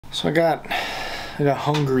So I got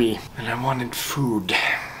hungry and I wanted food.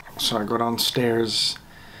 So I go downstairs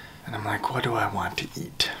and I'm like, what do I want to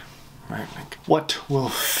eat? Right? Like, what will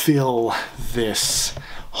fill this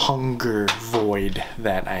hunger void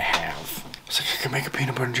that I have? It's like, I can make a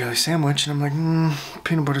peanut butter and jelly sandwich, and I'm like,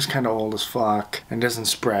 peanut butter's kind of old as fuck and doesn't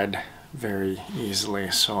spread very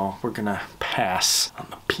easily, so we're gonna pass on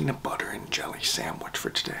the peanut butter and jelly sandwich for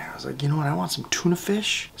today. I was like, you know what, I want some tuna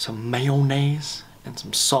fish, some mayonnaise, and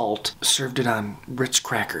some salt. Served it on Ritz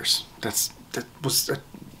crackers. That was a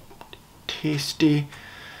tasty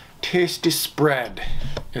spread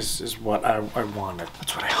is what I wanted.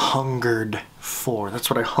 That's what I hungered for. That's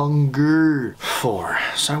what I hungered for.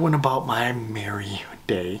 So I went about my merry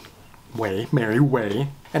way,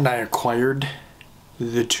 and I acquired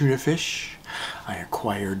the tuna fish, I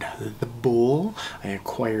acquired the bowl, I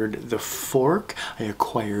acquired the fork, I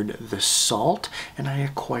acquired the salt, and I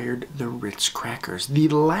acquired the Ritz crackers. The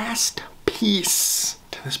last piece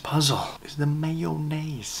to this puzzle is the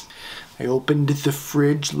mayonnaise. I opened the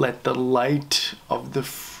fridge, let the light of the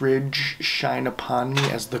fridge shine upon me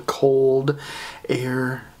as the cold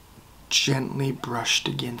air gently brushed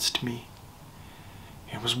against me.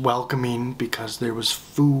 It was welcoming because there was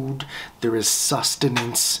food, there is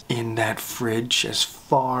sustenance in that fridge as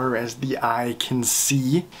far as the eye can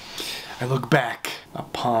see. I look back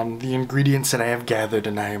upon the ingredients that I have gathered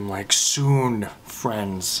and I am like, soon,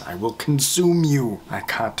 friends, I will consume you. I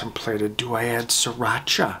contemplated, do I add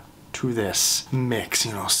sriracha to this mix?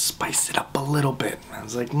 You know, spice it up a little bit. I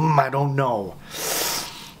was like, I don't know.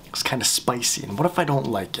 It's kind of spicy. And what if I don't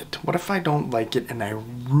like it? What if I don't like it and I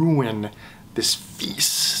ruin this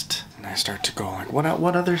feast? And I start to go like, what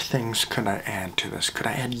other things could I add to this? Could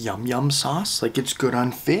I add yum yum sauce? Like, it's good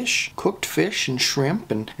on fish, cooked fish and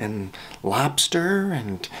shrimp and lobster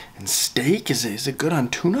and steak. Is it good on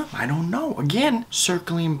tuna? I don't know. Again,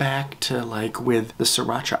 circling back to like with the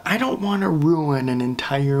sriracha, I don't want to ruin an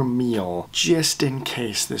entire meal just in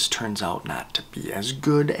case this turns out not to be as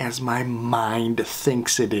good as my mind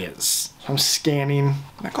thinks it is. I'm scanning,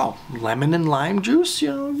 like, oh, lemon and lime juice, you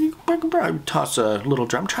know, I can probably toss a little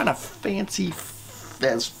drop. I'm trying to fancy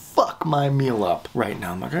as fuck my meal up right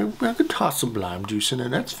now. I'm like, I could toss some lime juice in it,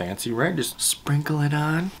 that's fancy, right? Just sprinkle it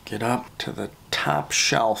on, get up to the top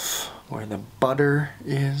shelf where the butter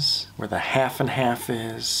is, where the half and half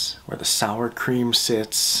is, where the sour cream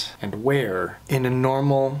sits, and where, in a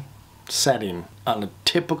normal setting, on a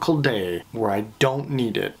typical day where I don't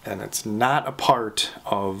need it and it's not a part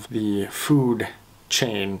of the food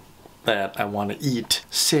chain that I want to eat,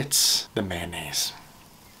 sits the mayonnaise.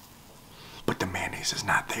 But the mayonnaise is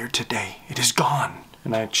not there today. It is gone.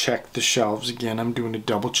 And I check the shelves again. I'm doing a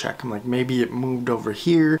double check. I'm like, maybe it moved over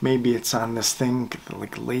here. Maybe it's on this thing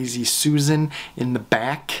like Lazy Susan in the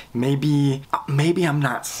back. Maybe I'm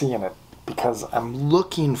not seeing it because I'm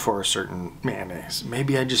looking for a certain mayonnaise.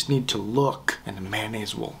 Maybe I just need to look and the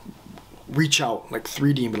mayonnaise will reach out like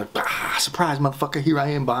 3D and be like, ah, surprise motherfucker, here I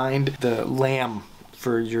am behind the lamb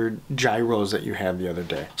for your gyros that you had the other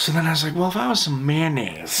day. So then I was like, well, if I was some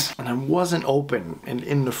mayonnaise and I wasn't open and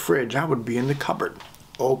in the fridge, I would be in the cupboard.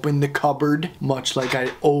 Open the cupboard, much like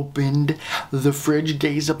I opened the fridge,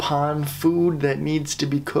 gaze upon food that needs to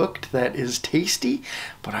be cooked, that is tasty,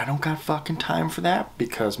 but I don't got fucking time for that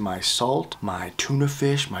because my salt, my tuna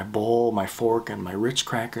fish, my bowl, my fork, and my Ritz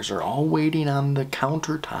crackers are all waiting on the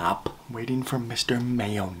countertop, waiting for Mr.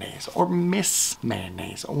 Mayonnaise, or Miss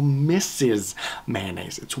Mayonnaise, or Mrs.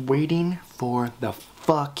 Mayonnaise. It's waiting for the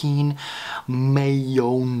fucking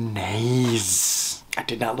mayonnaise. I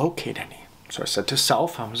did not locate any. So I said to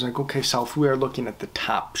Self, I was like, okay, Self, we are looking at the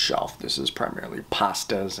top shelf. This is primarily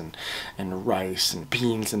pastas and rice and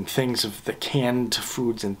beans and things of the canned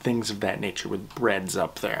foods and things of that nature with breads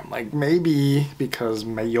up there. I'm like, maybe because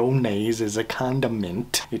mayonnaise is a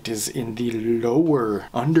condiment, it is in the lower,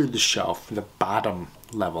 under the shelf, the bottom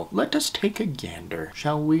level. Let us take a gander,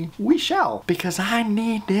 shall we? We shall, because I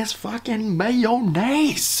need this fucking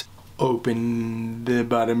mayonnaise. Open the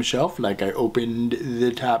bottom shelf like I opened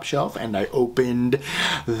the top shelf, and I opened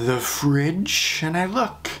the fridge and I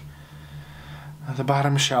look. The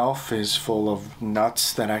bottom shelf is full of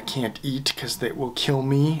nuts that I can't eat because they will kill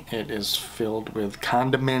me. It is filled with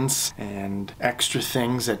condiments and extra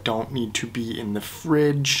things that don't need to be in the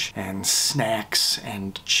fridge, and snacks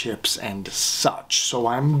and chips and such. So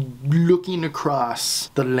I'm looking across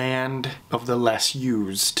the land of the less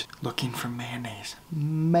used, looking for mayonnaise.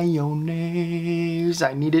 Mayonnaise.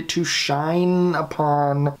 I need it to shine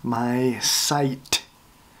upon my sight.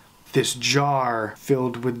 This jar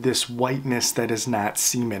filled with this whiteness that is not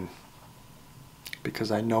semen.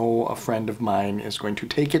 because I know a friend of mine is going to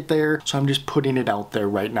take it there. So I'm just putting it out there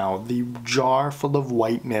right now. The jar full of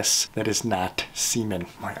whiteness that is not semen.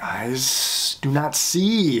 My eyes do not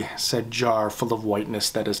see said jar full of whiteness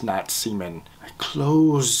that is not semen. I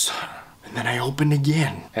close. And then I open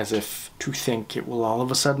again, as if to think it will all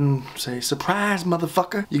of a sudden say, surprise,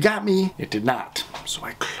 motherfucker, you got me. It did not. So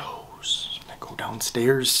I close. I go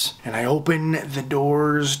downstairs, and I open the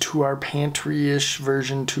doors to our pantry-ish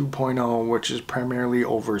version 2.0, which is primarily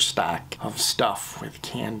overstock of stuff with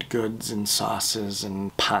canned goods and sauces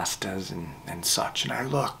and pastas and such. And I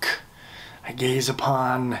look. I gaze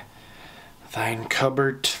upon thine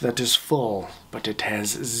cupboard that is full, but it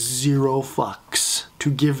has 0 fucks to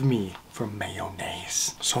give me for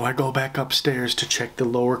mayonnaise. So I go back upstairs to check the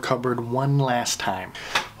lower cupboard one last time.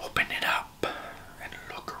 Open it up and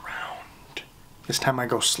look around. This time I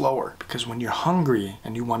go slower, because when you're hungry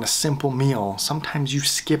and you want a simple meal, sometimes you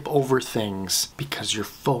skip over things because you're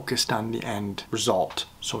focused on the end result.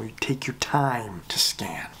 So you take your time to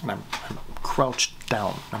scan. And I'm crouched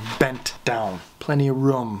down. I'm bent down. Plenty of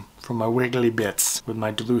room for my wiggly bits with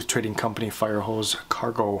my Duluth Trading Company fire hose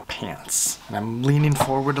cargo pants. And I'm leaning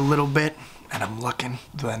forward a little bit and I'm looking.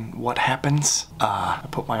 Then what happens? I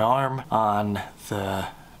put my arm on the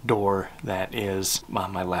door that is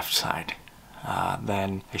on my left side.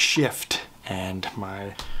 Then I shift and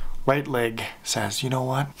my right leg says, you know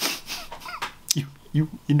what? You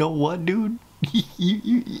know what, dude?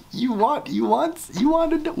 You want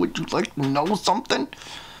to know? Would you like to know something?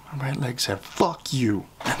 My right leg said, fuck you,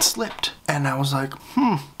 and slipped. And I was like,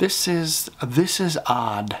 this is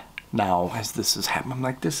odd now as this is happening. I'm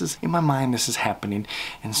like, this is, in my mind, this is happening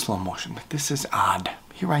in slow motion. Like, this is odd.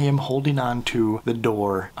 Here I am holding on to the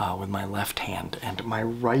door with my left hand, and my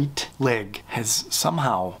right leg has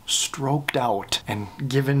somehow stroked out and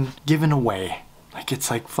given away. Like,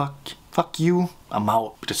 it's like, fuck you, I'm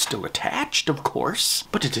out. But it's still attached, of course.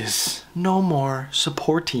 But it is no more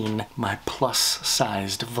supporting my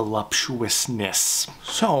plus-sized voluptuousness.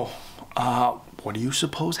 So, what do you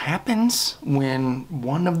suppose happens when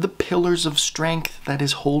one of the pillars of strength that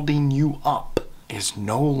is holding you up is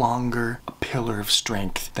no longer a pillar of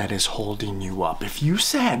strength that is holding you up? If you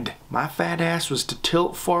said my fat ass was to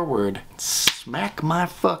tilt forward and smack my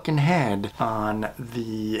fucking head on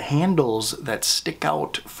the handles that stick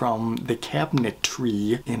out from the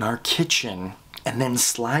cabinetry in our kitchen, and then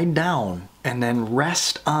slide down and then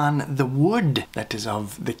rest on the wood that is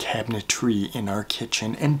of the cabinetry in our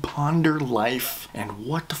kitchen and ponder life and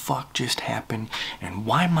what the fuck just happened and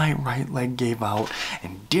why my right leg gave out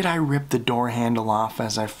and did I rip the door handle off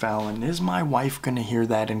as I fell, and is my wife gonna hear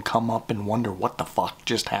that and come up and wonder what the fuck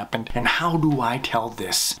just happened, and how do I tell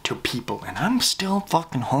this to people? And I'm still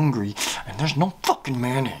fucking hungry and there's no fucking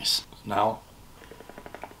mayonnaise. Now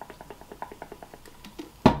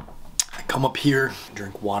come up here,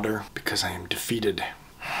 drink water, because I am defeated.